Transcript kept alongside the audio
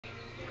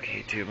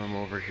Okay, YouTube, I'm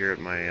over here at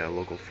my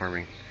local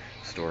farming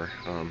store.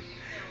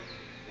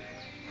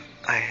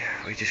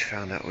 We just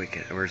found out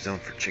we're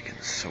zoned for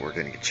chickens, so we're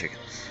gonna get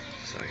chickens.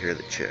 So here are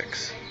the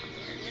chicks.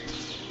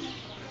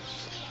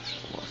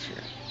 Come off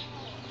here.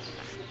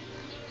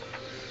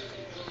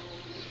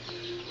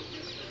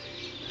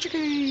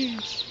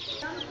 Chickens!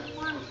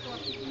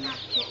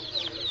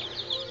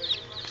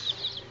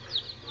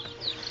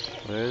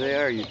 There they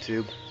are,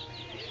 YouTube.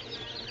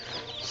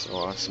 So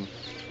awesome.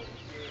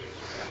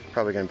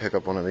 Probably gonna pick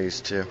up one of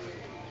these too.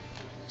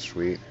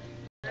 Sweet.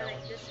 I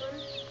like this one.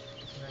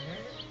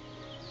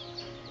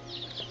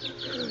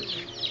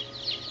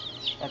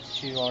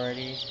 That's 2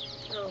 already.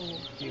 Oh.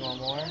 Do you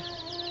want more?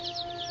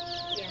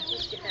 Yeah,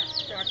 let's get that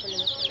dark one in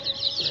the corner.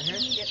 Right here?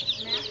 Yep.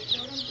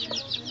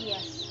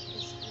 Yes.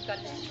 We've got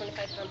this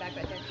 25-pound bag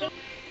right there. I'm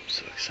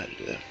so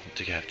excited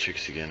to have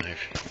chicks again.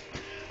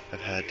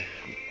 I've had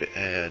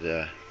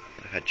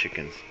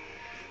chickens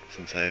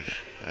since I've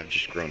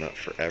just grown up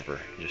forever.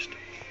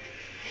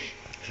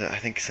 I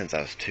think since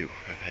I was 2,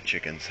 I've had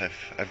chickens.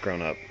 I've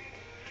grown up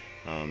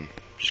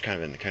just kind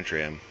of in the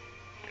country.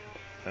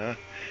 You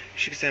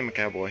could say I'm a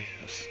cowboy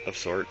of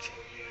sorts.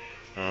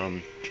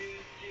 I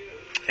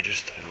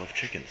love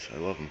chickens. I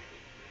love them.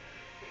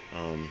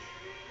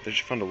 They're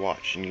just fun to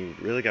watch, and you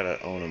really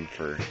gotta own them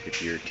for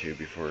a year or 2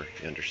 before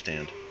you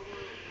understand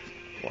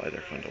why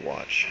they're fun to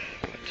watch.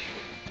 But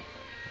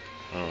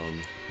well,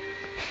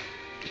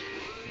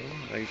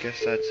 I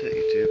guess that's it,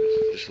 YouTube.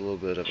 It's just a little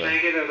bit of a Can I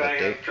get a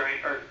bag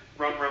update. of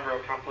rum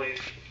come, please?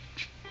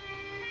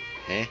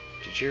 Eh?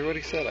 Did you hear what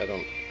he said? I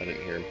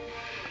didn't hear him.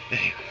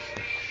 Anyways,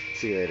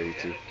 see you later,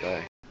 YouTube.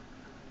 Bye.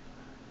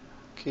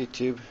 Okay,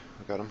 YouTube.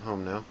 I got him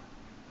home now.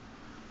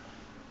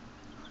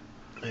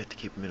 I have to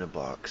keep them in a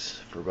box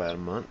for about a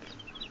month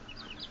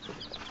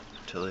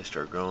until they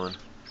start growing.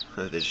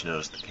 They just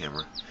noticed the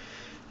camera.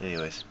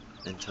 Anyways,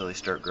 until they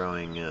start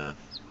growing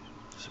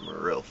some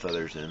real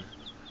feathers in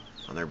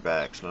on their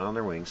backs, not on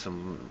their wings.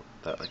 Some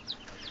that like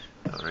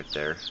that right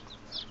there.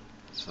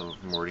 Some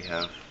of them already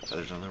have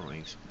feathers on their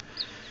wings,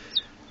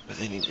 but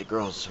they need to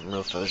grow some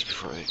real feathers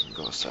before they can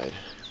go outside.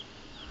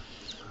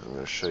 I'm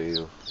going to show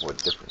you what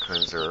different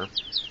kinds there are.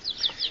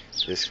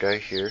 This guy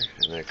here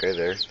and that guy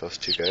there, those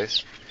 2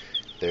 guys,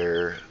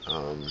 they're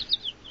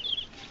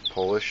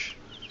Polish,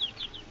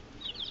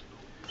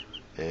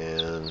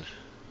 and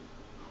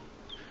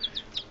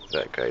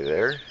that guy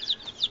there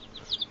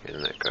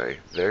and that guy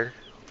there,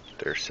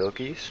 they're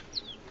Silkies.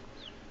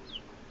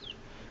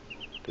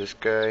 This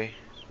guy,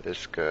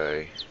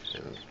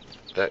 and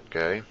that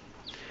guy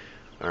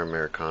are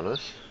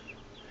Americanas.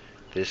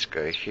 This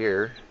guy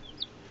here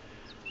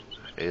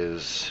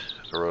is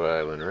a Rhode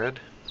Island Red.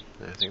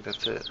 I think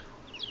that's it.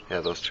 Yeah,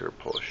 those 2 are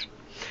Polish.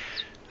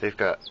 They've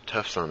got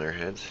tufts on their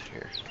heads.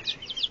 Here, let me see.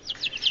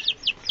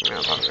 Come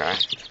on, little guy.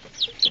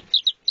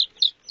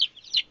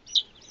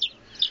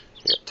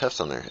 They got tufts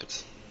on their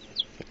heads.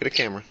 Look at the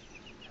camera.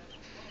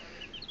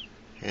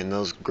 And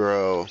those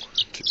grow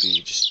to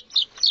be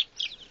just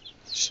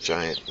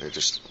giant. They're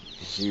just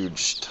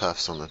huge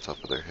tufts on the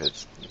top of their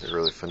heads. They're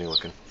really funny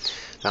looking.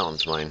 That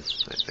one's mine,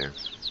 right there.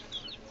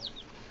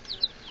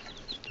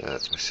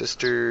 That's my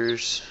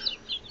sister's.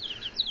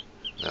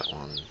 That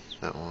one,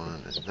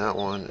 and that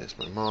one is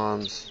my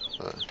mom's,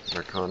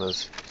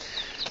 Americana's.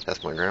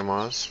 That's my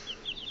grandma's.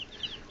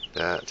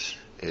 That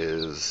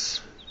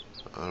is,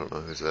 I don't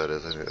know whose that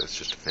is. I think that's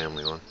just a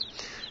family one.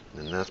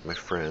 And then that's my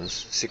friend's,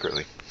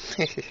 secretly.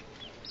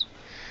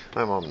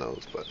 My mom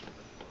knows, but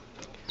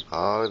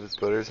all of his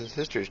brothers and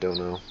sisters don't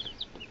know.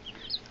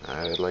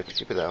 I'd like to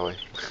keep it that way.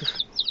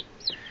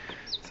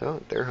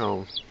 So, they're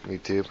home,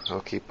 YouTube.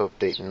 I'll keep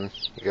updating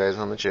you guys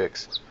on the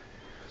chicks.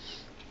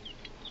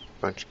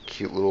 Bunch of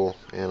cute little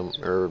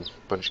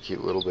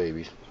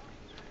babies.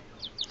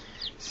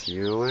 See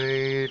you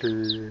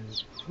later.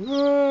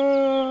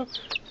 Ah,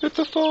 it's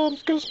a storm,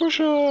 it's gonna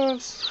smush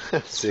us.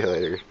 See you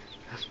later.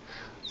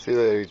 See you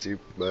later, YouTube.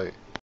 Bye.